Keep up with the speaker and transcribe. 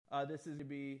This is going to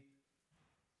be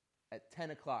at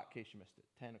 10 o'clock, in case you missed it.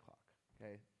 10 o'clock,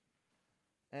 okay?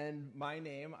 And my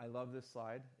name, I love this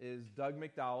slide, is Doug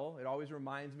McDowell. It always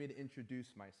reminds me to introduce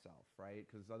myself, right?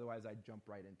 Because otherwise I'd jump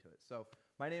right into it. So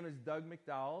my name is Doug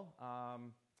McDowell.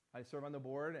 I serve on the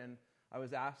board, and I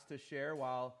was asked to share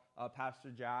while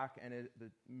Pastor Jack and the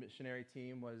missionary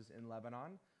team was in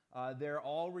Lebanon. They're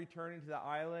all returning to the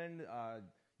island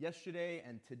yesterday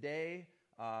and today,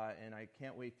 and I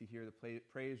can't wait to hear the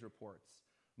praise reports.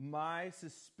 My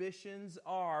suspicions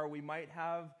are we might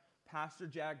have Pastor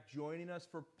Jack joining us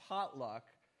for potluck,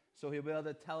 so he'll be able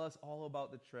to tell us all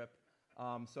about the trip.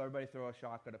 So everybody throw a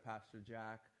shotgun to Pastor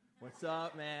Jack. What's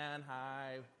up, man?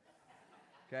 Hi.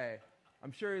 Okay.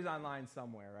 I'm sure he's online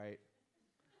somewhere, right?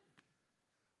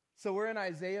 So we're in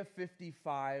Isaiah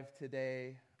 55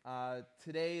 today.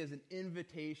 Today is an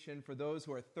invitation for those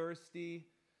who are thirsty.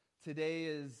 Today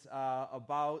is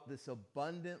about this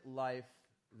abundant life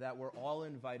that we're all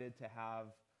invited to have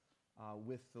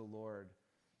with the Lord.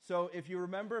 So if you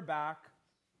remember back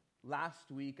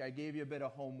last week, I gave you a bit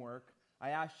of homework.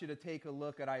 I asked you to take a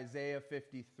look at Isaiah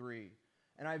 53.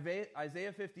 And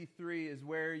Isaiah 53 is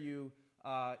where you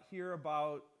hear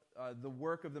about the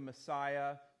work of the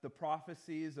Messiah, the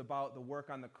prophecies about the work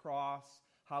on the cross,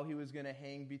 how he was going to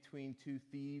hang between two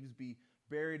thieves, be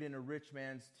buried in a rich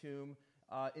man's tomb.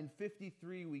 In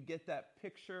 53, we get that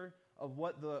picture of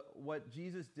what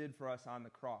Jesus did for us on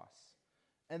the cross.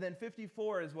 And then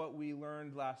 54 is what we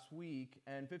learned last week,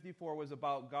 and 54 was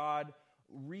about God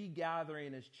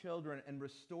regathering his children and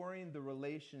restoring the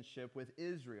relationship with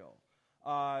Israel.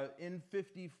 In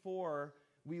 54,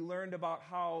 we learned about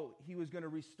how he was going to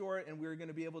restore it, and we were going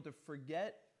to be able to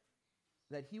forget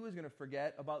that he was going to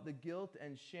forget about the guilt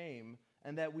and shame,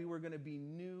 and that we were going to be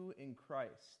new in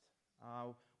Christ.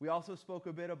 We also spoke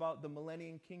a bit about the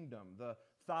millennium kingdom, the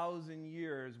 1,000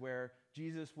 years where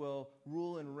Jesus will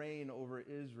rule and reign over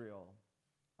Israel.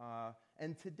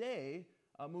 And today,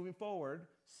 moving forward,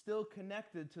 still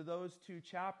connected to those two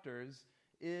chapters,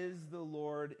 is the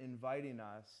Lord inviting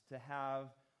us to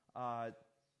have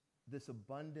this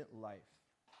abundant life.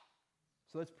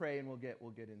 So let's pray and we'll get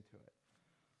into it.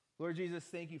 Lord Jesus,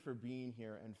 thank you for being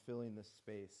here and filling this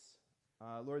space.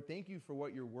 Lord, thank you for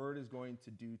what your word is going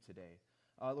to do today.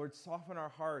 Lord, soften our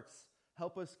hearts.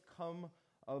 Help us come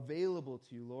available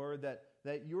to you, Lord,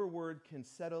 that your word can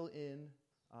settle in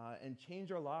and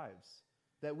change our lives,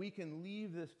 that we can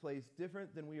leave this place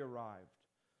different than we arrived.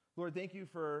 Lord, thank you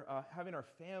for having our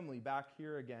family back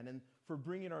here again and for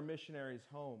bringing our missionaries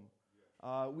home.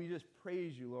 We just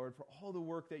praise you, Lord, for all the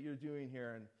work that you're doing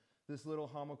here in this little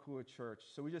Hamakua church.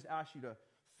 So we just ask you to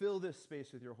fill this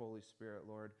space with your Holy Spirit,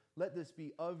 Lord. Let this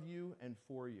be of you and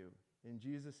for you. In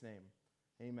Jesus' name,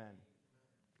 amen.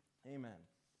 Amen.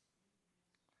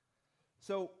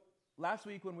 So last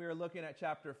week when we were looking at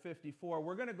chapter 54,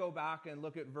 we're going to go back and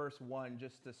look at verse 1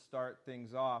 just to start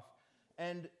things off.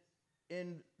 And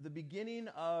in the beginning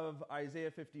of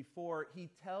Isaiah 54, he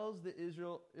tells the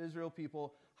Israel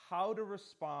people how to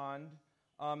respond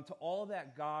to all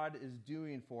that God is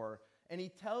doing for her. And he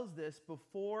tells this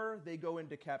before they go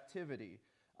into captivity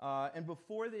and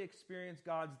before they experience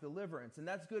God's deliverance. And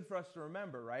that's good for us to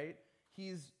remember, right?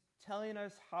 He's telling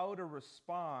us how to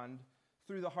respond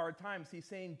through the hard times. He's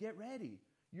saying, get ready.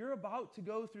 You're about to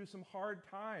go through some hard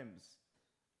times,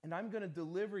 and I'm going to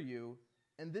deliver you,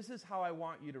 and this is how I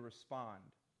want you to respond.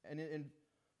 And in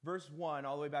verse 1,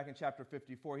 all the way back in chapter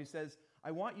 54, he says,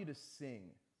 I want you to sing.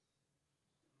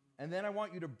 And then I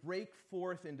want you to break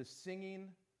forth into singing.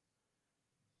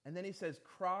 And then he says,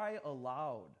 cry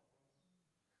aloud.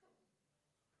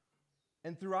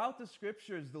 And throughout the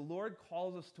scriptures, the Lord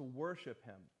calls us to worship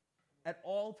him at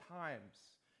all times.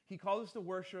 He calls us to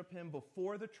worship him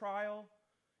before the trial,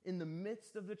 in the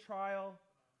midst of the trial,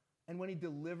 and when he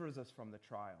delivers us from the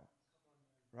trial.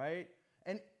 Right?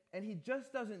 And he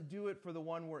just doesn't do it for the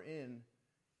one we're in.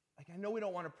 Like, I know we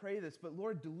don't want to pray this, but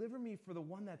Lord, deliver me for the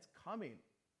one that's coming.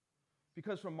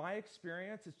 Because from my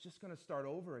experience, it's just going to start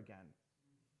over again.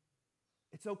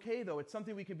 It's okay, though. It's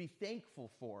something we can be thankful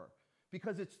for.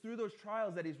 Because it's through those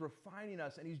trials that he's refining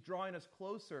us and he's drawing us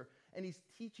closer and he's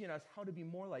teaching us how to be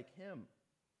more like him.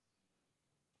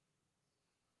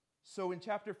 So in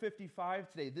chapter 55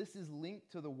 today, this is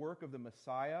linked to the work of the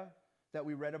Messiah that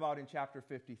we read about in chapter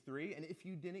 53. And if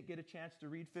you didn't get a chance to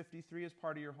read 53 as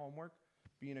part of your homework,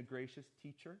 being a gracious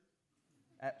teacher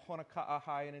at Honaka'a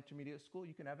High and Intermediate School,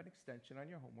 you can have an extension on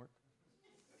your homework.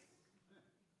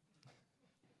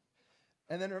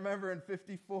 And then remember in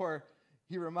 54,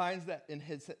 he reminds that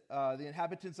the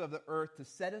inhabitants of the earth to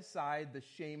set aside the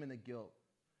shame and the guilt.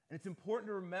 And it's important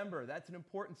to remember that's an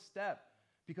important step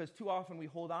because too often we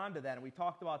hold on to that. And we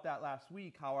talked about that last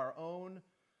week, how our own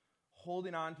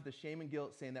holding on to the shame and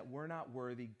guilt, saying that we're not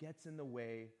worthy, gets in the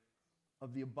way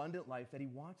of the abundant life that he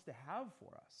wants to have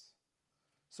for us.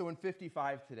 So in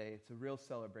 55 today, it's a real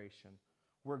celebration.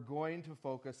 We're going to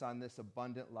focus on this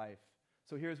abundant life.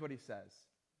 So here's what he says.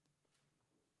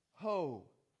 Ho,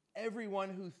 everyone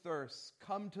who thirsts,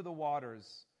 come to the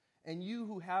waters, and you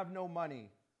who have no money,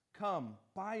 come,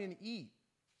 buy and eat.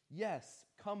 Yes,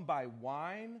 come buy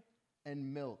wine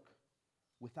and milk,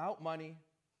 without money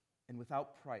and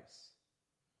without price.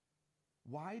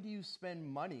 Why do you spend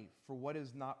money for what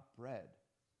is not bread,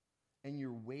 and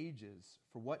your wages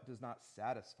for what does not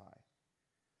satisfy?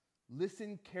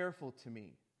 Listen careful to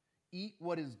me. Eat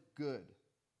what is good,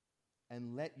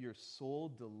 and let your soul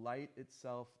delight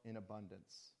itself in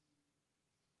abundance.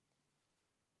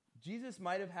 Jesus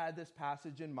might have had this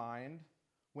passage in mind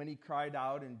when he cried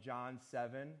out in John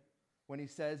 7, when he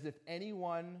says, if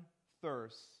anyone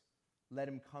thirsts, let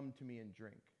him come to me and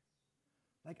drink.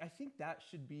 Like, I think that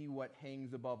should be what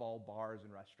hangs above all bars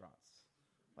and restaurants.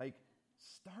 Like,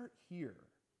 start here.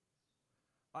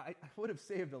 I would have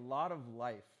saved a lot of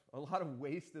life, a lot of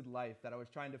wasted life that I was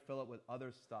trying to fill up with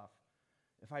other stuff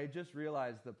if I had just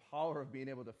realized the power of being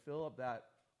able to fill up that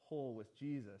hole with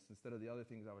Jesus instead of the other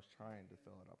things I was trying to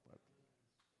fill it up with.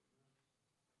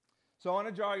 So I want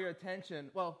to draw your attention.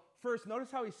 Well, first,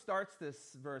 notice how he starts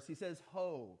this verse. He says,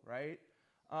 ho, right?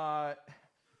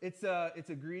 It's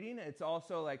a greeting. It's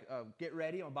also like, get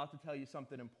ready. I'm about to tell you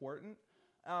something important.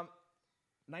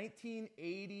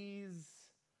 1980s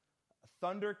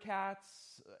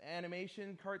Thundercats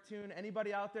animation cartoon.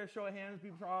 Anybody out there, show of hands, be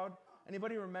proud.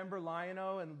 Anybody remember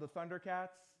Lion-O and the Thundercats?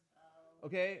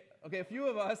 Okay, a few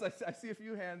of us. I see a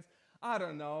few hands. I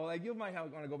don't know. Like, you might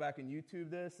want to go back and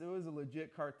YouTube this. It was a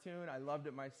legit cartoon. I loved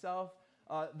it myself.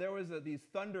 There was these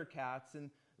Thundercats, and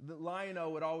the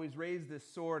Lion-O would always raise this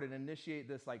sword and initiate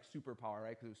this like superpower,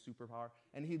 right? Because it was superpower.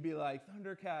 And he'd be like,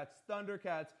 Thundercats,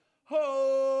 Thundercats,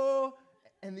 ho!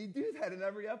 And they do that in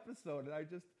every episode.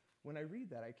 And when I read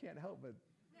that, I can't help but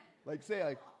like say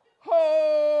like,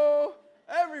 ho!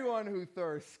 Everyone who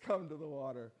thirsts, come to the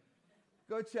water.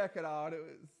 Go check it out. It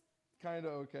was kind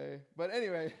of okay. But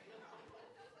anyway.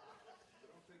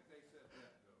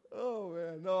 Oh,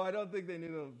 man. No, I don't think they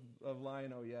knew of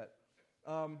Lion-O yet.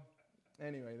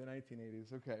 Anyway, the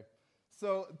 1980s. Okay.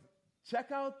 So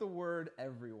check out the word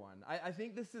everyone. I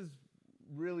think this is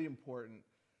really important.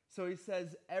 So he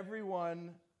says,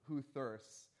 everyone who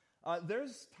thirsts.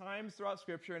 There's times throughout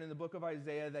Scripture and in the book of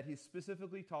Isaiah that he's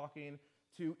specifically talking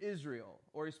to Israel,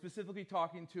 or he's specifically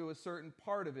talking to a certain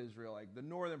part of Israel, like the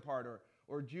northern part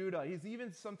or Judah. He's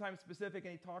even sometimes specific,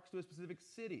 and he talks to a specific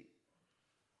city.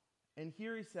 And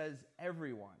here he says,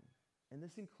 everyone. And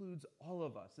this includes all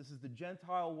of us. This is the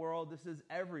Gentile world. This is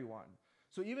everyone.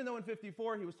 So even though in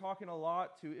 54 he was talking a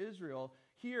lot to Israel,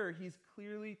 here he's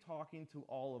clearly talking to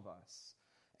all of us.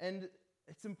 And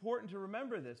it's important to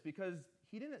remember this because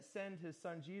he didn't send his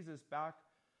son Jesus back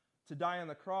to die on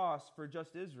the cross for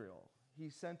just Israel. He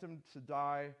sent him to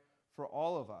die for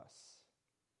all of us.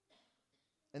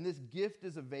 And this gift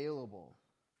is available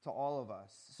to all of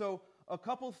us. So a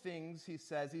couple things he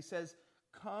says. He says,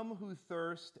 come who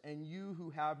thirst, and you who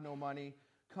have no money,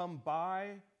 come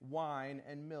buy wine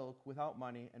and milk without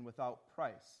money and without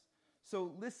price.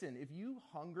 So listen, if you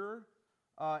hunger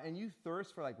and you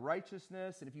thirst for like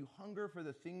righteousness, and if you hunger for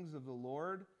the things of the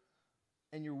Lord,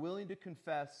 and you're willing to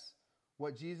confess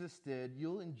what Jesus did,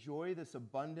 you'll enjoy this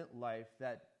abundant life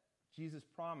that Jesus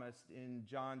promised in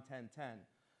John 10:10,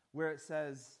 where it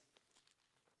says,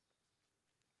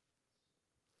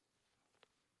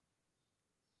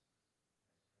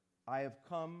 I have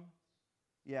come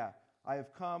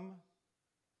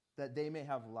that they may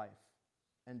have life,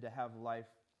 and to have life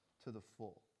to the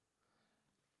full.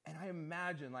 And I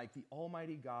imagine like the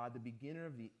Almighty God, the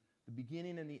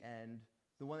beginning and the end,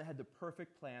 the one that had the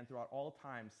perfect plan throughout all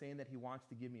time, saying that he wants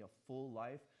to give me a full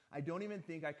life. I don't even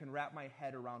think I can wrap my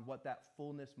head around what that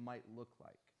fullness might look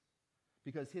like,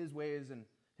 because his ways and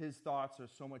his thoughts are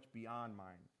so much beyond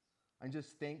mine. I'm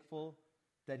just thankful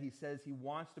that he says he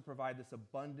wants to provide this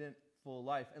abundant, full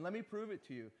life. And let me prove it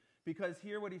to you, because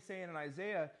here what he's saying in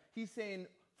Isaiah, he's saying,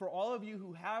 for all of you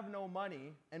who have no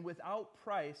money and without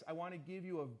price, I want to give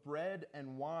you of bread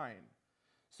and wine.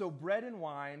 So bread and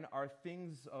wine are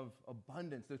things of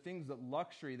abundance. They're things of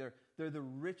luxury. They're the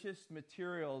richest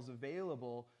materials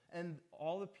available, and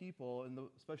all the people, and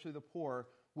especially the poor,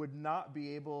 would not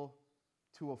be able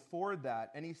to afford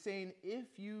that. And he's saying, if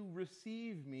you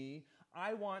receive me,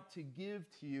 I want to give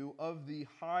to you of the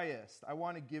highest. I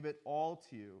want to give it all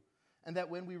to you. And that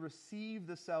when we receive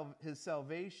his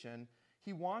salvation,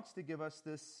 He wants to give us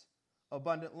this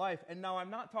abundant life. And now I'm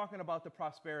not talking about the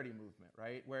prosperity movement,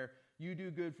 right? Where you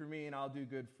do good for me and I'll do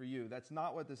good for you. That's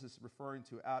not what this is referring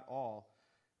to at all.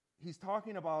 He's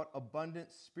talking about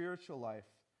abundant spiritual life.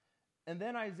 And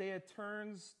then Isaiah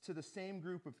turns to the same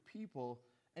group of people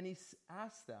and he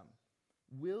asks them,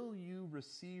 will you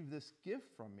receive this gift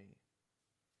from me?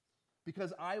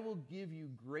 Because I will give you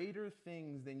greater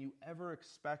things than you ever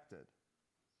expected.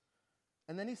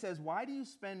 And then he says, why do you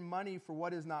spend money for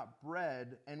what is not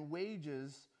bread and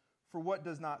wages for what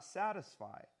does not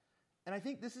satisfy? And I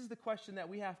think this is the question that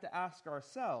we have to ask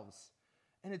ourselves.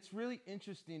 And it's really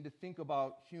interesting to think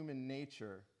about human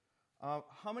nature.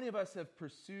 How many of us have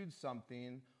pursued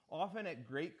something, often at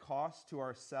great cost to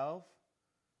ourselves,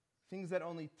 things that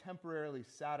only temporarily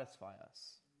satisfy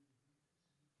us?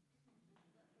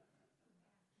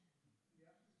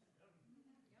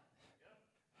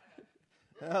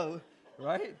 Hell,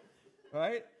 right?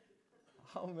 Right?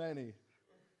 How many?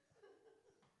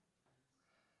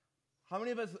 How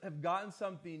many of us have gotten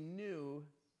something new,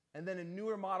 and then a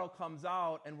newer model comes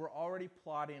out, and we're already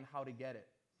plotting how to get it?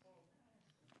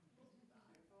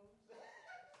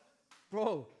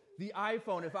 Bro, the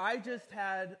iPhone, if I just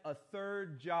had a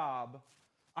third job,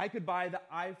 I could buy the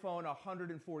iPhone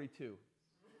 142.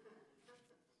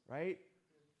 Right?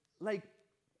 Like,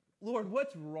 Lord,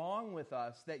 what's wrong with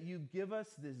us that you give us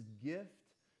this gift,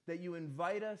 that you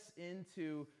invite us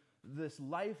into this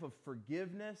life of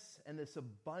forgiveness and this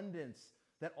abundance,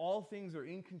 that all things are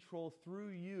in control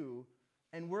through you,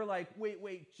 and we're like,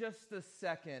 wait, just a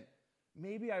second.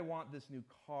 Maybe I want this new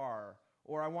car,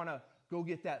 or I want to go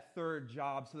get that third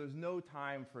job so there's no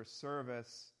time for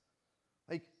service.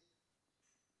 Like,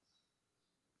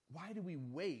 why do we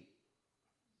wait?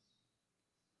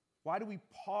 Why do we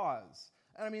pause?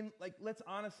 And I mean, like, let's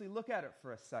honestly look at it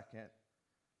for a second.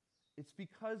 It's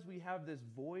because we have this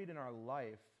void in our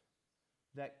life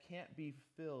that can't be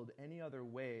filled any other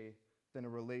way than a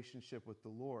relationship with the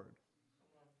Lord.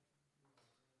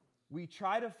 We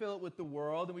try to fill it with the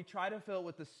world, and we try to fill it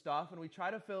with the stuff, and we try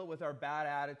to fill it with our bad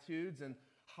attitudes and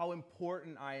how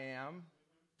important I am.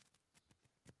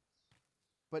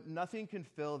 But nothing can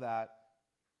fill that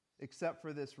except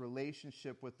for this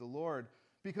relationship with the Lord.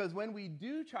 Because when we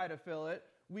do try to fill it,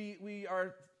 we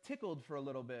are tickled for a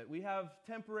little bit. We have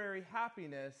temporary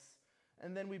happiness,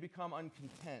 and then we become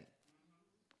uncontent.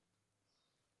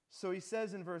 So he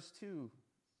says in verse 2,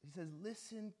 he says,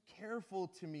 listen careful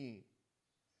to me.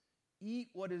 Eat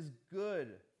what is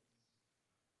good,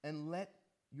 and let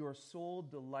your soul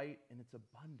delight in its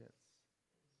abundance.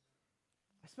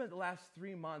 I spent the last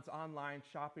 3 months online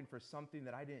shopping for something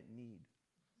that I didn't need.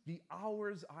 The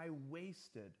hours I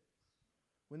wasted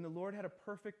when the Lord had a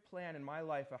perfect plan in my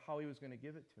life of how he was going to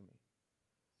give it to me.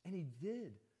 And he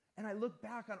did. And I look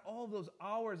back on all those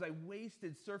hours I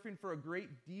wasted surfing for a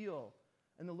great deal.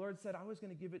 And the Lord said, I was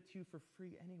going to give it to you for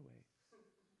free anyway.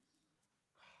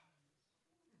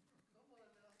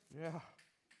 Yeah.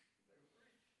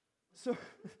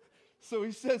 So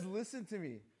he says, listen to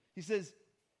me. He says,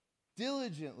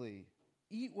 diligently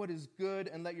eat what is good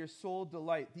and let your soul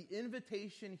delight. The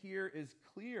invitation here is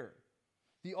clear.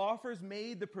 The offer's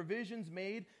made, the provision's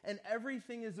made, and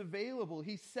everything is available.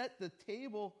 He set the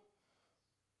table,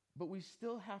 but we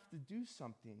still have to do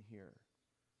something here.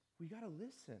 We got to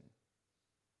listen.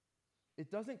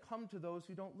 It doesn't come to those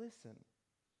who don't listen.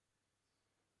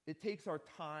 It takes our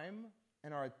time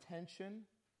and our attention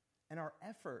and our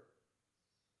effort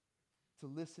to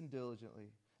listen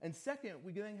diligently. And second,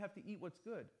 we then have to eat what's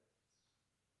good.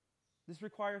 This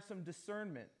requires some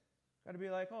discernment. Got to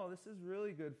be like, oh, this is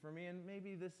really good for me, and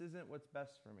maybe this isn't what's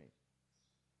best for me.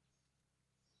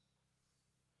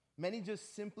 Many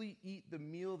just simply eat the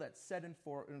meal that's set in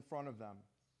front of them,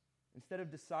 instead of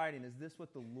deciding, is this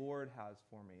what the Lord has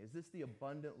for me? Is this the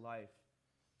abundant life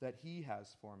that he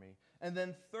has for me? And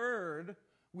then third,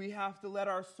 we have to let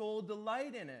our soul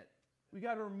delight in it. We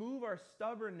got to remove our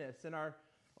stubbornness and our,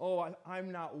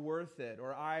 I'm not worth it,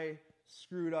 or I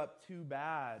screwed up too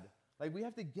bad. Like, we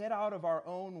have to get out of our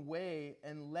own way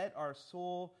and let our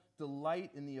soul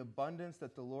delight in the abundance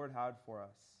that the Lord had for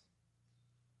us.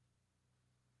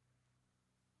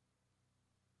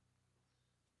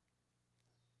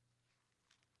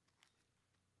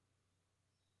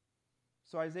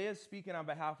 So Isaiah is speaking on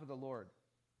behalf of the Lord.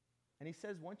 And he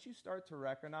says, once you start to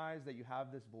recognize that you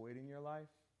have this void in your life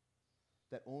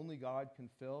that only God can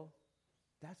fill,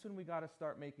 that's when we got to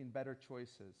start making better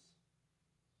choices.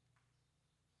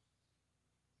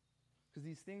 Because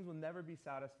these things will never be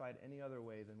satisfied any other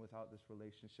way than without this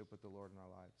relationship with the Lord in our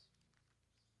lives.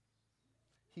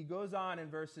 He goes on in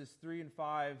verses 3 and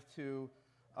 5 to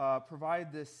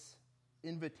provide this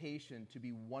invitation to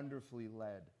be wonderfully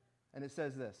led. And it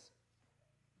says this: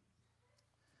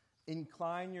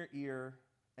 "Incline your ear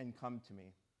and come to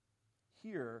me.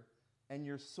 Hear, and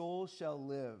your soul shall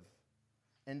live,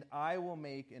 and I will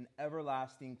make an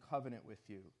everlasting covenant with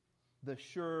you, the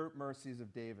sure mercies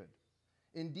of David.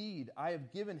 Indeed, I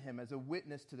have given him as a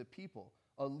witness to the people,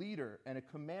 a leader and a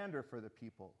commander for the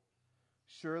people.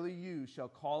 Surely you shall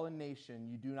call a nation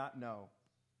you do not know,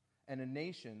 and the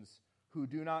nations who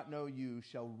do not know you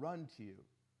shall run to you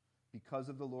because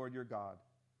of the Lord your God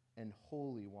and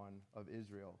Holy One of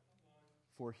Israel,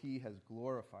 for he has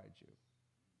glorified you."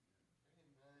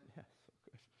 Amen. Yeah,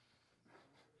 so good.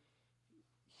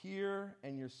 "Hear,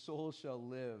 and your soul shall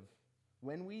live."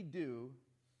 When we do,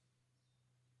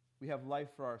 we have life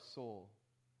for our soul.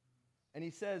 And he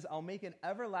says, "I'll make an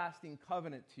everlasting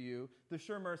covenant to you, the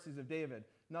sure mercies of David."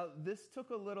 Now, this took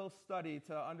a little study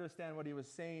to understand what he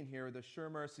was saying here, the sure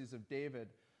mercies of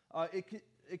David.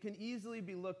 It can easily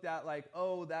be looked at like,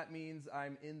 oh, that means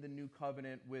I'm in the new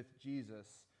covenant with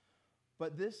Jesus.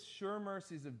 But this sure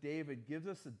mercies of David gives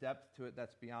us a depth to it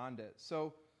that's beyond it.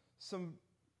 So some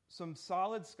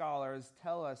solid scholars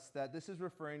tell us that this is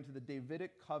referring to the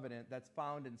Davidic covenant that's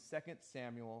found in 2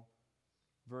 Samuel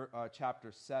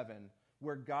chapter 7,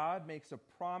 where God makes a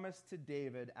promise to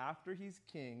David after he's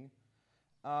king.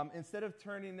 Instead of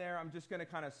turning there, I'm just going to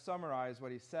kind of summarize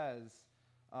what he says.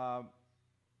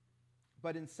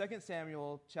 But in 2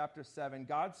 Samuel chapter 7,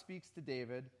 God speaks to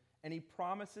David, and he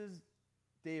promises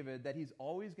David that he's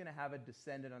always going to have a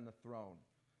descendant on the throne,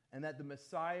 and that the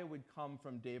Messiah would come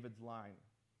from David's line.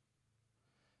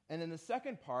 And in the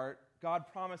second part, God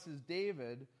promises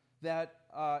David that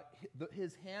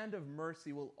his hand of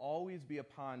mercy will always be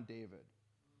upon David,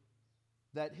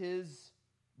 that his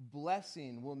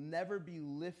blessing will never be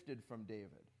lifted from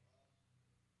David.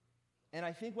 And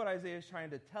I think what Isaiah is trying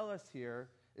to tell us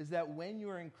here is that when you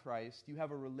are in Christ, you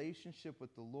have a relationship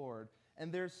with the Lord,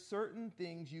 and there's certain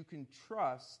things you can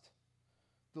trust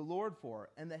the Lord for,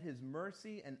 and that his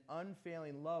mercy and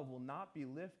unfailing love will not be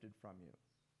lifted from you.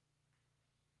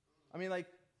 I mean, like,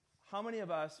 how many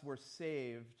of us were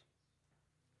saved,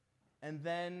 and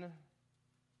then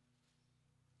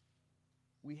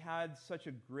we had such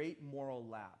a great moral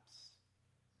lapse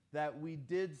that we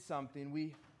did something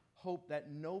we hoped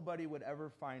that nobody would ever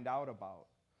find out about?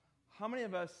 How many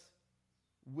of us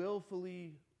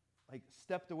willfully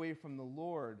stepped away from the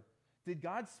Lord? Did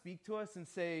God speak to us and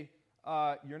say,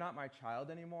 you're not my child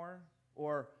anymore?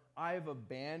 Or, I've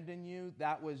abandoned you?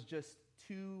 That was just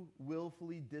too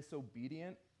willfully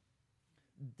disobedient.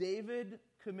 David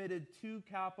committed 2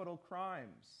 capital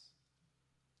crimes.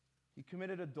 He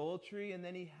committed adultery, and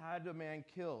then he had a man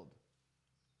killed.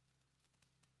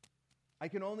 I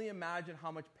can only imagine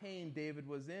how much pain David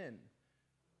was in.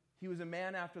 He was a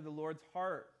man after the Lord's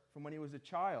heart from when he was a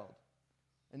child,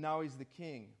 and now he's the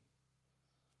king.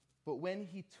 But when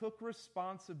he took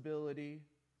responsibility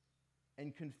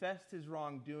and confessed his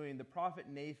wrongdoing, the prophet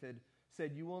Nathan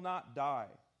said, "You will not die."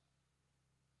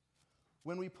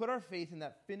 When we put our faith in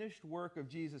that finished work of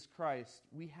Jesus Christ,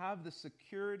 we have the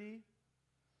security,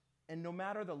 and no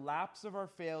matter the lapse of our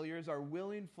failures, our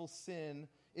willful sin,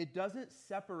 it doesn't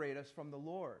separate us from the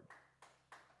Lord.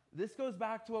 This goes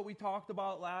back to what we talked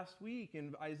about last week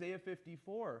in Isaiah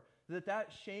 54,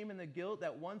 that shame and the guilt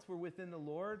that once were within the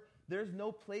Lord, there's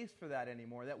no place for that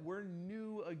anymore, that we're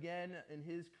new again in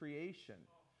his creation,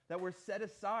 that we're set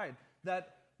aside,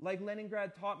 that, like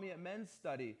Leningrad taught me at men's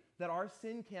study, that our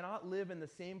sin cannot live in the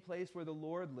same place where the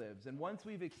Lord lives. And once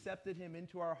we've accepted him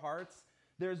into our hearts,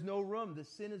 there's no room. The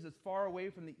sin is as far away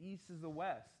from the east as the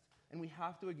west. And we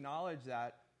have to acknowledge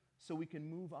that so we can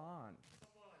move on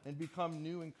and become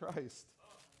new in Christ.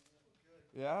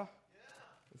 Yeah?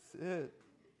 That's it.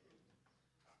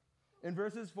 In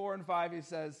verses 4 and 5, he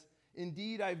says,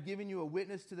 "Indeed, I've given you a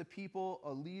witness to the people,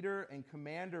 a leader and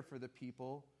commander for the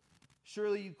people.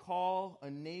 Surely you call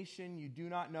a nation you do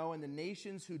not know, and the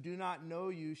nations who do not know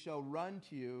you shall run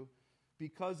to you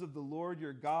because of the Lord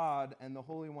your God and the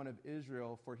Holy One of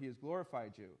Israel, for he has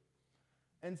glorified you."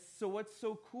 And so what's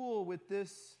so cool with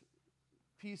this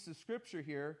piece of scripture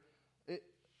here,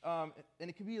 and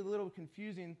it can be a little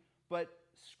confusing, but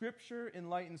scripture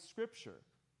enlightens scripture.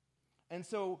 And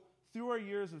so through our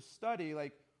years of study,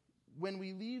 when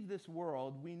we leave this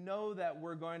world, we know that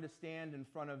we're going to stand in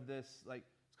front of this,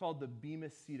 it's called the Bema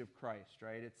seat of Christ,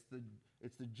 right? It's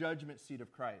the judgment seat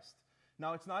of Christ.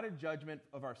 Now, it's not a judgment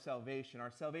of our salvation. Our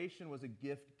salvation was a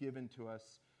gift given to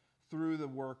us through the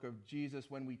work of Jesus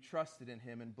when we trusted in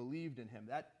him and believed in him.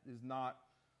 That is not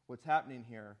what's happening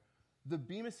here. The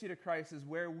Bema seat of Christ is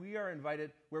where we are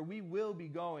invited, where we will be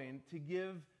going to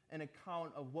give an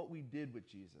account of what we did with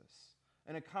Jesus.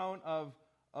 an account of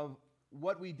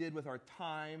what we did with our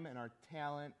time and our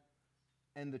talent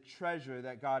and the treasure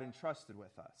that God entrusted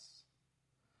with us.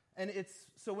 And it's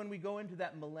so when we go into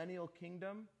that millennial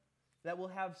kingdom, that we'll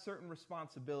have certain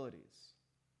responsibilities.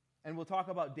 And we'll talk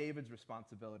about David's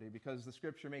responsibility because the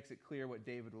scripture makes it clear what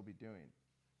David will be doing.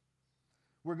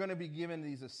 We're going to be given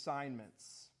these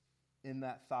assignments in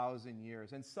that 1,000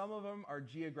 years, and some of them are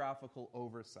geographical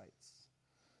oversights.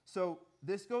 So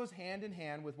this goes hand in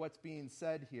hand with what's being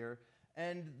said here,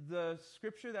 and the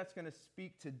scripture that's going to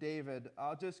speak to David,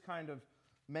 I'll just kind of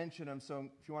mention them, so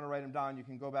if you want to write them down, you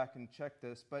can go back and check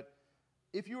this, but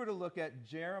if you were to look at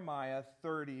Jeremiah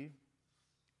 30,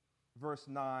 verse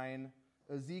 9,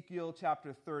 Ezekiel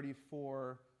chapter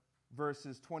 34,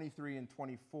 verses 23 and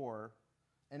 24,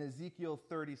 and Ezekiel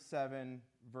 37,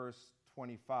 verse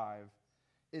 25,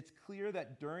 it's clear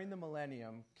that during the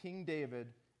millennium, King David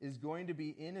is going to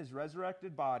be in his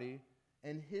resurrected body,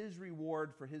 and his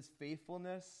reward for his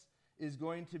faithfulness is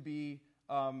going to be,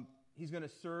 he's going to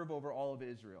serve over all of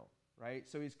Israel, right?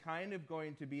 So he's kind of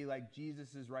going to be like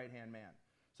Jesus' right-hand man.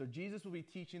 So Jesus will be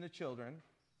teaching the children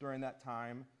during that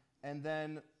time, and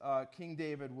then King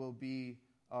David will be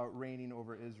reigning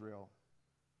over Israel.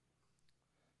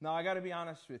 Now, I got to be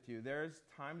honest with you. There's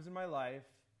times in my life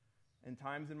and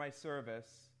times in my service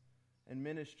and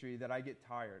ministry that I get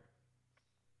tired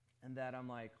and that I'm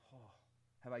like, oh,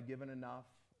 have I given enough?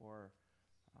 Or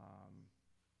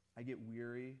I get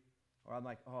weary. Or I'm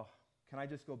like, oh, can I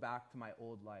just go back to my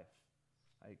old life?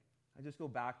 Like, I just go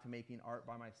back to making art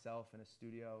by myself in a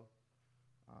studio.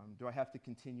 Do I have to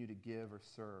continue to give or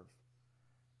serve?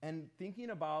 And thinking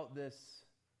about this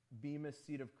Bema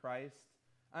seat of Christ,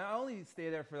 I only stay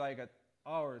there for like an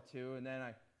hour or two, and then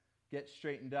I get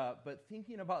straightened up. But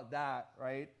thinking about that,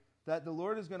 right, that the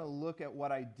Lord is going to look at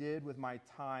what I did with my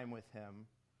time with him,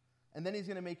 and then he's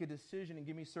going to make a decision and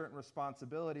give me certain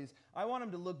responsibilities. I want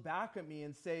him to look back at me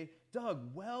and say, Doug,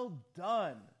 well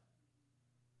done.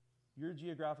 Your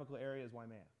geographical area is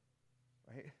Waimea,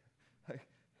 right? Like,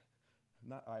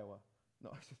 not Iowa.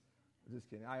 No, I'm just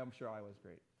kidding. I'm sure Iowa's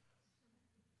great.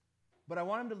 But I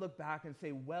want him to look back and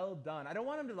say, well done. I don't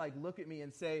want him to like look at me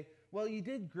and say, well, you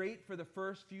did great for the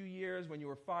first few years when you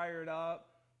were fired up,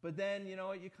 but then, you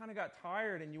know, you kind of got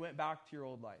tired and you went back to your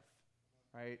old life,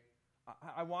 right?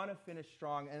 I want to finish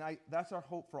strong, and that's our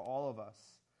hope for all of us.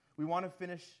 We want to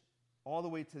finish all the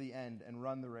way to the end and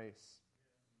run the race.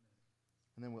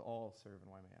 And then we'll all serve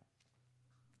in Waimea.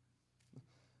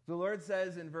 The Lord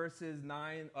says in verses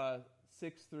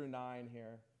 6 through 9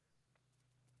 here,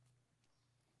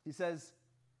 he says,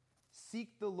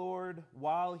 seek the Lord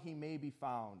while he may be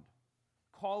found.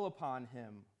 Call upon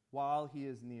him while he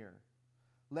is near.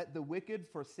 Let the wicked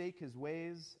forsake his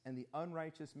ways, and the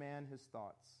unrighteous man his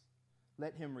thoughts.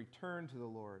 Let him return to the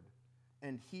Lord,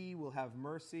 and he will have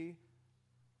mercy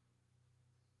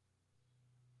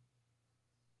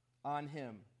on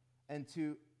him and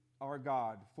to our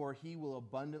God, for he will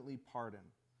abundantly pardon.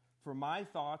 For my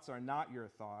thoughts are not your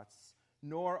thoughts,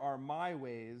 nor are my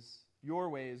ways your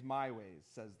ways my ways,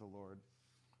 says the Lord.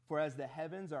 For as the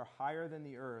heavens are higher than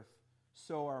the earth,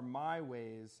 so are my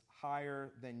ways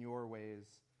higher than your ways,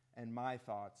 and my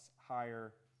thoughts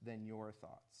higher than your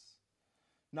thoughts.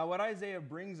 Now, what Isaiah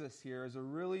brings us here is a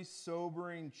really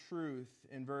sobering truth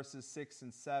in verses 6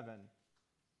 and 7.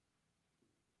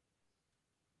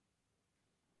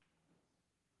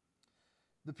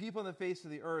 The people on the face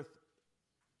of the earth,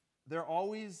 there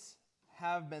always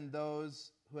have been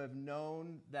those who have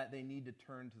known that they need to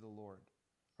turn to the Lord,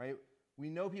 right? We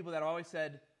know people that always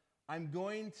said, I'm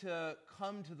going to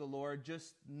come to the Lord,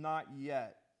 just not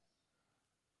yet.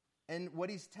 And what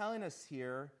he's telling us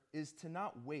here is to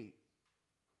not wait.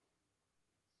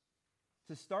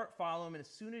 To start following him as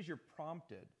soon as you're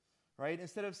prompted, right?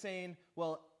 Instead of saying,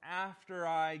 well, after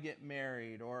I get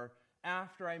married, or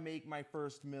after I make my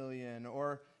first million,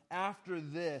 or after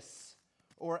this,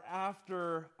 or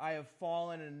after I have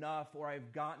fallen enough, or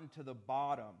I've gotten to the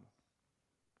bottom.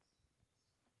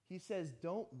 He says,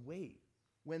 don't wait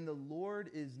when the Lord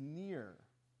is near.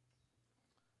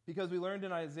 Because we learned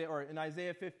in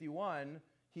Isaiah 51,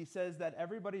 he says that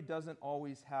everybody doesn't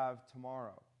always have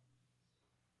tomorrow.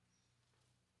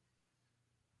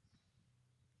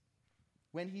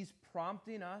 When he's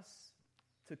prompting us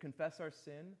to confess our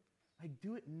sin, like,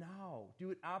 do it now. Do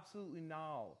it absolutely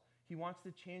now. He wants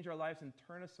to change our lives and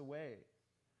turn us away.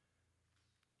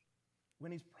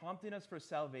 When he's prompting us for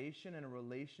salvation and a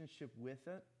relationship with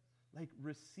it, like,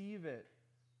 receive it.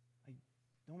 Like,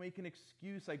 don't make an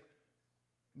excuse. Like,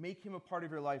 make him a part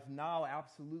of your life now,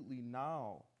 absolutely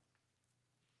now.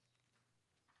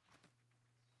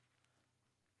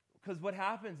 Because what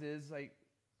happens is, like,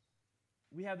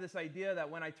 we have this idea that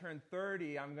when I turn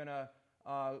 30, I'm going to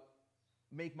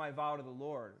make my vow to the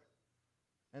Lord.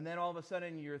 And then all of a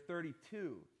sudden you're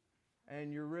 32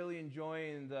 and you're really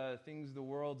enjoying the things the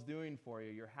world's doing for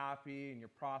you. You're happy and you're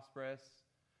prosperous.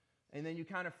 And then you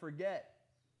kind of forget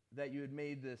that you had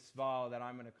made this vow that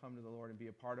I'm going to come to the Lord and be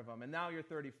a part of Him. And now you're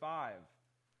 35.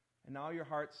 And now your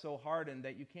heart's so hardened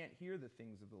that you can't hear the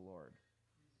things of the Lord.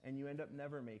 And you end up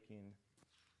never making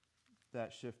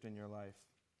that shift in your life.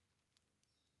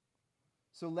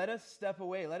 So let us step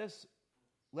away.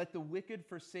 Let the wicked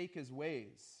forsake his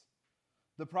ways.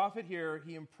 The prophet here,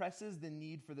 he impresses the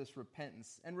need for this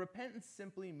repentance. And repentance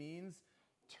simply means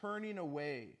turning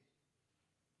away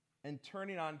and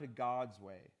turning on to God's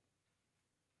way.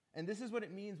 And this is what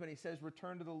it means when he says,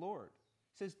 return to the Lord.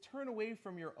 He says, turn away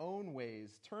from your own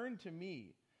ways. Turn to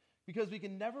me. Because we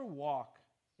can never walk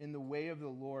in the way of the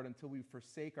Lord until we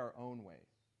forsake our own way.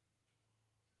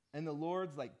 And the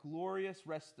Lord's glorious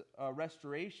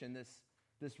restoration,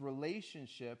 this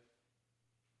relationship,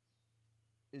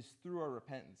 is through our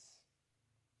repentance.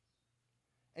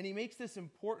 And he makes this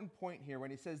important point here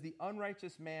when he says, the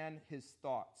unrighteous man, his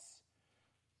thoughts.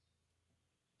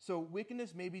 So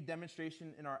wickedness may be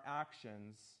demonstration in our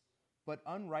actions, but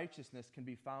unrighteousness can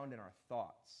be found in our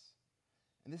thoughts.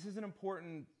 And this is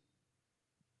important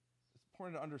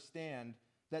to understand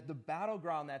that the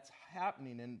battleground that's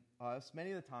happening in us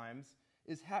many of the times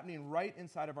is happening right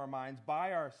inside of our minds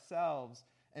by ourselves,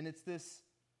 and it's this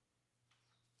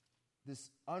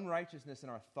unrighteousness in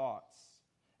our thoughts.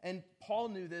 And Paul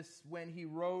knew this when he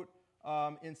wrote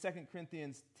in 2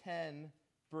 Corinthians 10,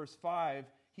 verse 5,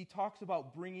 he talks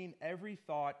about bringing every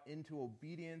thought into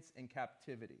obedience and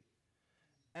captivity.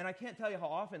 And I can't tell you how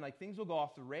often things will go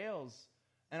off the rails,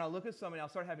 and I'll look at somebody, I'll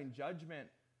start having judgment,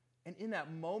 and in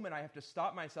that moment I have to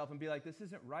stop myself and be like, this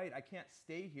isn't right, I can't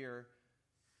stay here,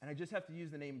 and I just have to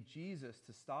use the name Jesus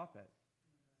to stop it.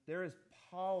 There is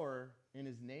power in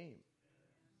his name.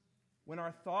 When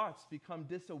our thoughts become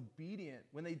disobedient,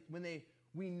 when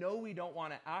we know we don't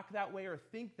want to act that way or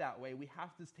think that way, we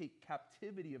have to take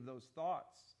captivity of those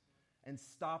thoughts and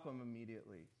stop them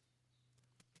immediately.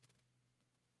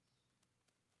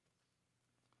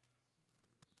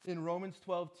 In Romans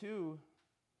 12:2,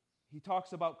 he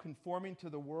talks about conforming to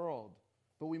the world,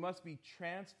 but we must be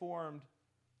transformed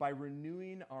by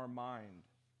renewing our mind.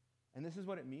 And this is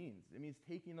what it means. It means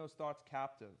taking those thoughts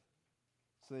captive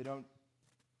so they don't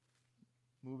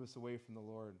move us away from the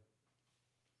Lord.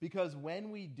 Because when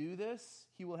we do this,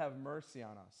 he will have mercy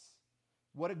on us.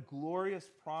 What a glorious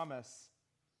promise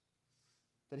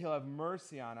that he'll have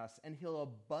mercy on us and he'll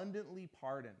abundantly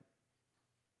pardon.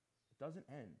 It doesn't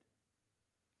end.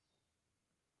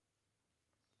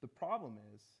 The problem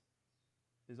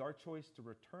is our choice to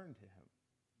return to him.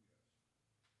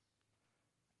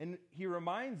 And he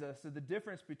reminds us of the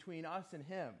difference between us and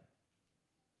him.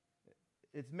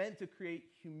 It's meant to create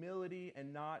humility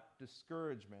and not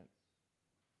discouragement.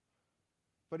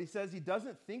 But he says he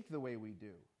doesn't think the way we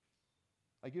do.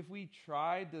 If we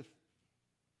tried to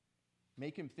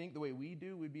make him think the way we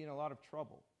do, we'd be in a lot of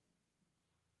trouble.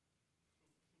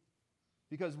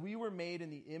 Because we were made in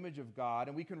the image of God,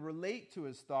 and we can relate to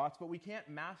his thoughts, but we can't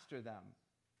master them.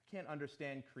 I can't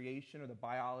understand creation or the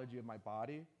biology of my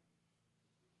body.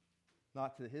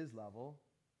 Not to his level.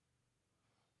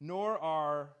 Nor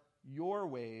are your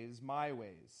ways my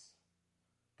ways.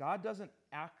 God doesn't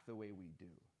act the way we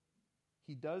do.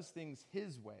 He does things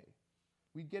his way.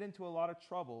 We'd get into a lot of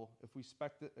trouble if we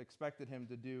expected him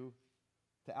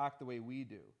to act the way we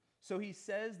do. So he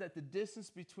says that the distance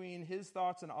between his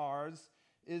thoughts and ours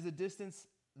is a distance,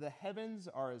 the heavens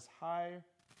are as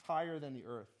higher than the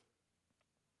earth.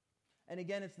 And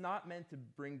again, it's not meant to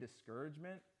bring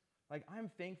discouragement.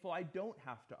 I'm thankful I don't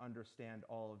have to understand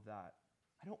all of that.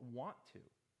 I don't want to.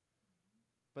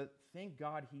 But thank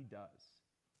God he does.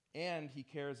 And he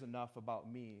cares enough about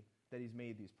me that he's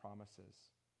made these promises.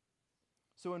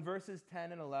 So in verses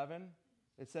 10 and 11,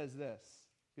 it says this.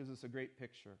 Gives us a great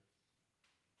picture.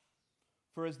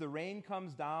 For as the rain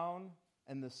comes down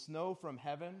and the snow from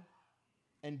heaven,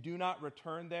 and do not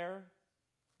return there,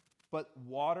 but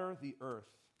water the earth,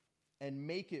 and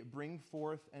make it bring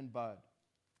forth and bud,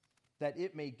 that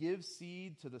it may give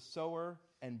seed to the sower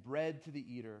and bread to the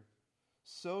eater,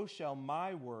 so shall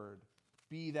my word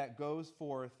be that goes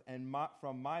forth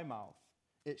from my mouth.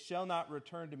 It shall not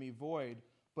return to me void,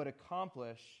 but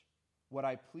accomplish what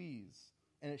I please,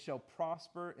 and it shall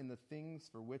prosper in the things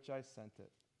for which I sent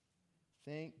it.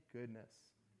 Thank goodness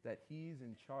that he's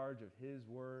in charge of his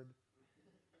word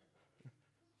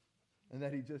and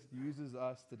that he just uses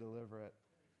us to deliver it.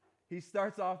 He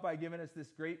starts off by giving us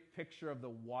this great picture of the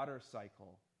water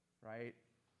cycle, right?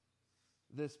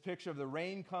 this picture of the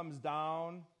rain comes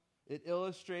down. It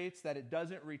illustrates that it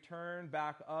doesn't return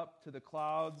back up to the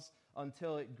clouds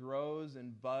until it grows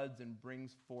and buds and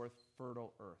brings forth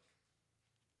fertile earth.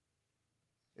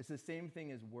 It's the same thing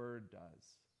His Word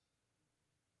does.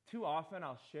 Too often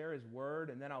I'll share His Word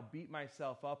and then I'll beat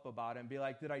myself up about it and be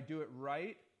like, did I do it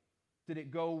right? Did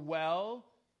it go well?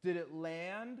 Did it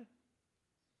land?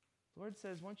 The Lord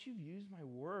says, once you've used my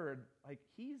Word, like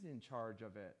He's in charge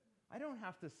of it. I don't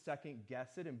have to second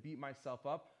guess it and beat myself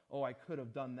up. Oh, I could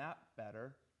have done that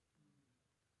better.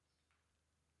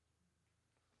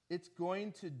 It's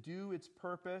going to do its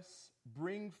purpose,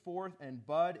 bring forth and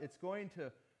bud. It's going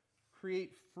to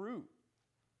create fruit.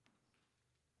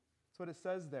 That's what it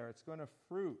says there. It's going to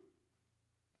fruit.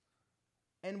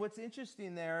 And what's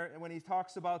interesting there, when he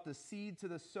talks about the seed to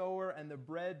the sower and the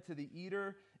bread to the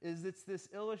eater, is it's this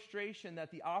illustration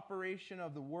that the operation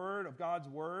of the Word, of God's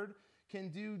Word, can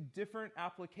do different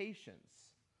applications.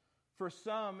 For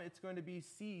some, it's going to be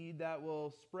seed that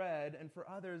will spread, and for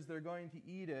others, they're going to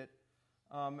eat it,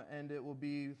 and it will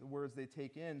be the words they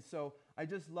take in. So I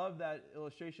just love that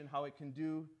illustration, how it can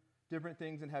do different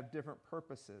things and have different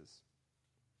purposes.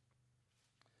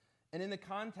 And in the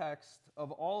context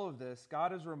of all of this,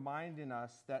 God is reminding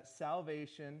us that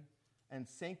salvation and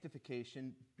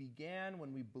sanctification began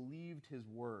when we believed His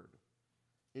Word.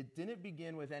 It didn't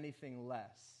begin with anything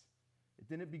less. It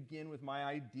didn't begin with my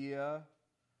idea.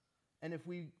 And if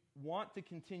we want to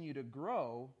continue to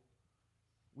grow,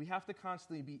 we have to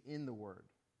constantly be in the Word.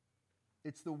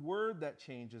 It's the Word that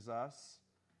changes us.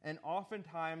 And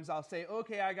oftentimes I'll say,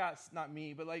 okay, not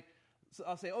me, but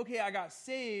I'll say, okay, I got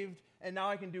saved, and now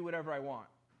I can do whatever I want,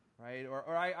 right?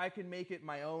 Or I can make it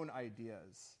my own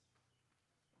ideas.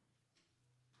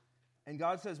 And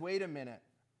God says, wait a minute.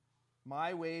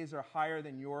 My ways are higher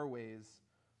than your ways.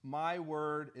 My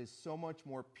word is so much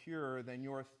more pure than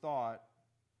your thought.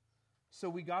 So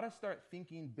we got to start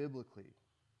thinking biblically,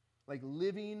 like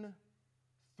living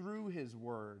through His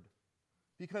Word,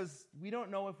 because we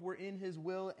don't know if we're in His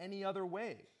will any other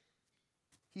way.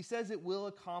 He says it will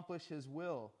accomplish His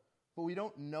will, but we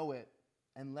don't know it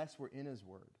unless we're in His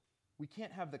Word. We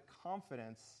can't have the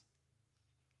confidence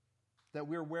that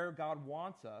we're where God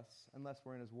wants us unless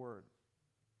we're in His Word.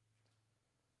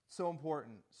 So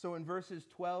important. So in verses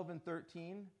 12 and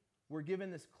 13, we're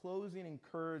given this closing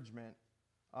encouragement.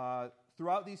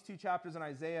 Throughout these two chapters in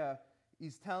Isaiah,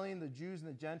 he's telling the Jews and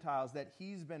the Gentiles that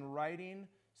he's been writing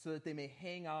so that they may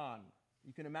hang on.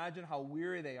 You can imagine how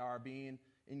weary they are being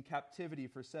in captivity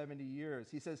for 70 years.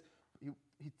 He says,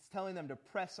 he's telling them to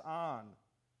press on,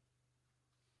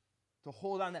 to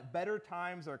hold on, that better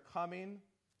times are coming.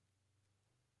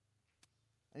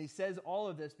 And he says all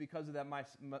of this because of that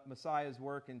Messiah's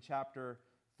work in chapter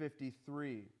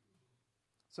 53.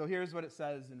 So here's what it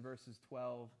says in verses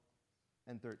 12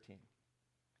 and 13.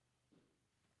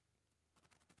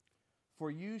 For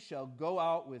you shall go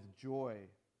out with joy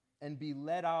and be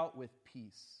led out with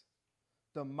peace.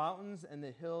 The mountains and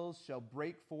the hills shall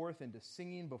break forth into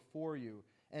singing before you,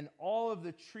 and all of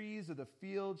the trees of the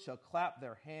field shall clap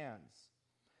their hands.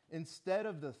 Instead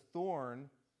of the thorn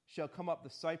shall come up the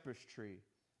cypress tree,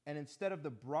 and instead of the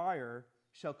briar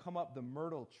shall come up the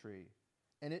myrtle tree,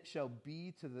 and it shall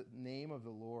be to the name of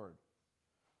the Lord,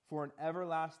 for an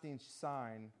everlasting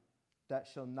sign that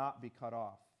shall not be cut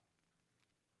off.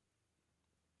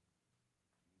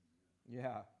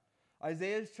 Yeah.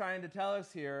 Isaiah is trying to tell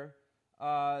us here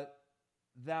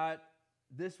that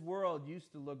this world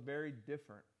used to look very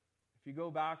different. If you go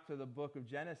back to the book of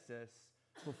Genesis,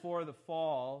 before the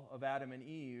fall of Adam and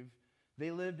Eve,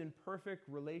 they lived in perfect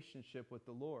relationship with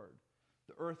the Lord.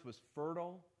 The earth was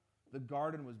fertile, the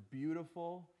garden was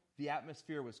beautiful, the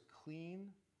atmosphere was clean,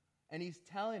 and he's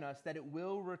telling us that it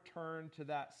will return to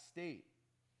that state.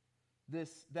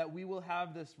 That we will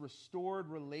have this restored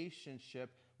relationship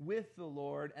with the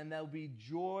Lord, and there'll be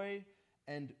joy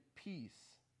and peace.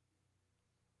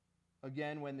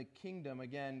 Again, when the kingdom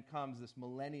comes, this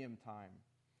millennium time,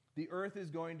 the earth is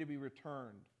going to be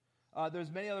returned.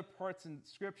 There's many other parts in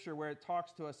Scripture where it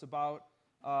talks to us about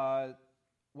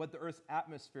what the earth's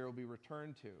atmosphere will be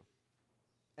returned to.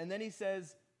 And then he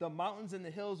says, the mountains and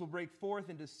the hills will break forth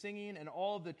into singing, and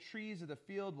all of the trees of the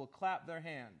field will clap their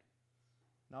hand.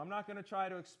 Now, I'm not going to try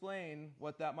to explain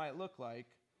what that might look like,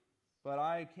 but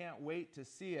I can't wait to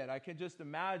see it. I can just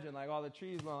imagine like all the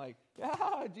trees going like,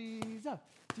 yeah, Jesus,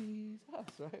 Jesus,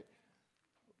 right?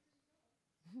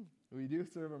 We do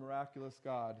serve a miraculous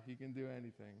God. He can do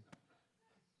anything.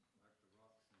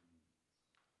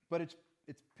 But it's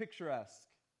picturesque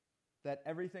that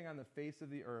everything on the face of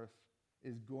the earth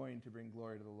is going to bring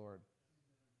glory to the Lord.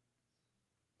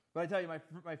 But I tell you,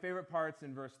 my favorite part's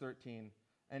in verse 13.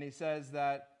 And he says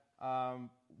that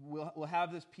we'll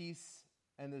have this peace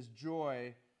and this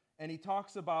joy. And he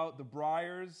talks about the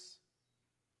briars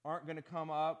aren't going to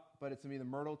come up, but it's going to be the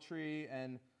myrtle tree,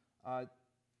 and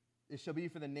it shall be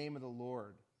for the name of the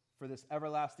Lord, for this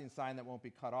everlasting sign that won't be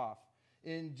cut off.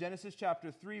 In Genesis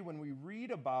chapter 3, when we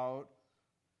read about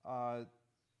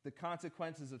the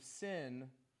consequences of sin,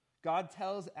 God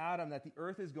tells Adam that the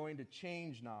earth is going to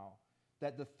change now,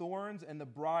 that the thorns and the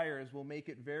briars will make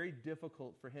it very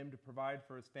difficult for him to provide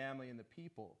for his family and the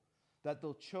people, that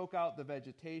they'll choke out the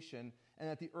vegetation, and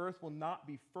that the earth will not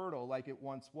be fertile like it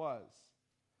once was.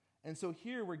 And so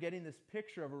here we're getting this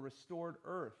picture of a restored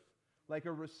earth, like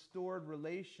a restored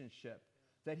relationship,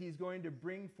 that he's going to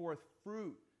bring forth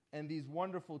fruit and these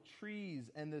wonderful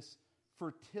trees and this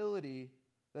fertility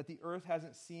that the earth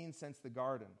hasn't seen since the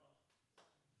garden.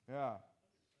 Yeah.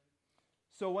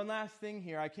 So one last thing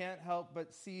here, I can't help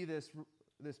but see this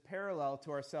parallel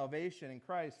to our salvation in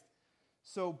Christ.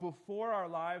 So before our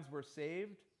lives were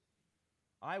saved,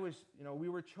 we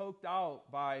were choked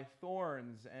out by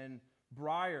thorns and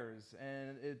briars,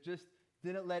 and it just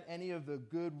didn't let any of the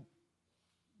good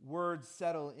words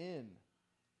settle in.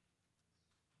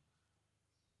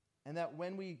 And that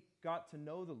when we got to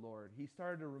know the Lord, he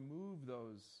started to remove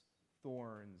those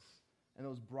thorns and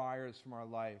those briars from our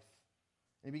life.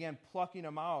 And he began plucking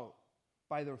them out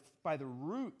by the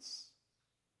roots.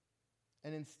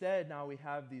 And instead, now we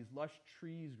have these lush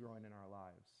trees growing in our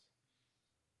lives.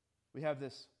 We have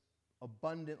this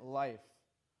abundant life,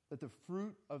 that the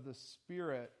fruit of the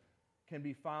Spirit can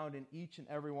be found in each and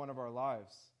every one of our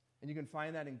lives. And you can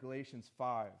find that in Galatians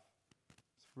 5.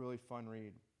 It's a really fun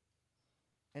read.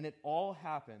 And it all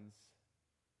happens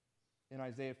in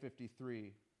Isaiah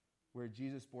 53, where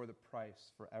Jesus bore the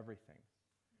price for everything.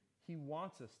 He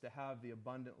wants us to have the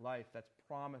abundant life that's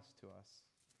promised to us.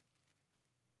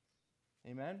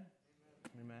 Amen?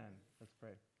 Amen. Let's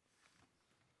pray.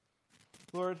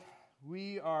 Lord,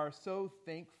 we are so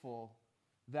thankful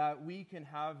that we can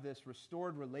have this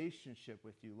restored relationship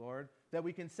with you, Lord, that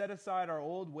we can set aside our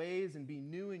old ways and be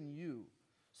new in you.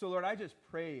 So, Lord, I just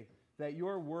pray that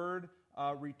your word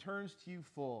returns to you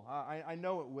full. I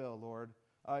know it will, Lord.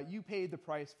 You paid the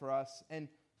price for us, and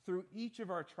through each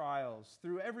of our trials,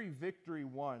 through every victory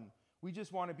won, we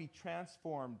just want to be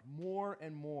transformed more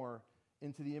and more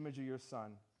into the image of your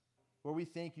Son. Lord, we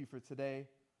thank you for today,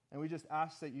 and we just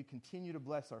ask that you continue to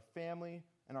bless our family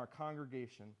and our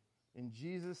congregation. In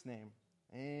Jesus' name,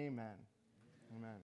 amen. Amen.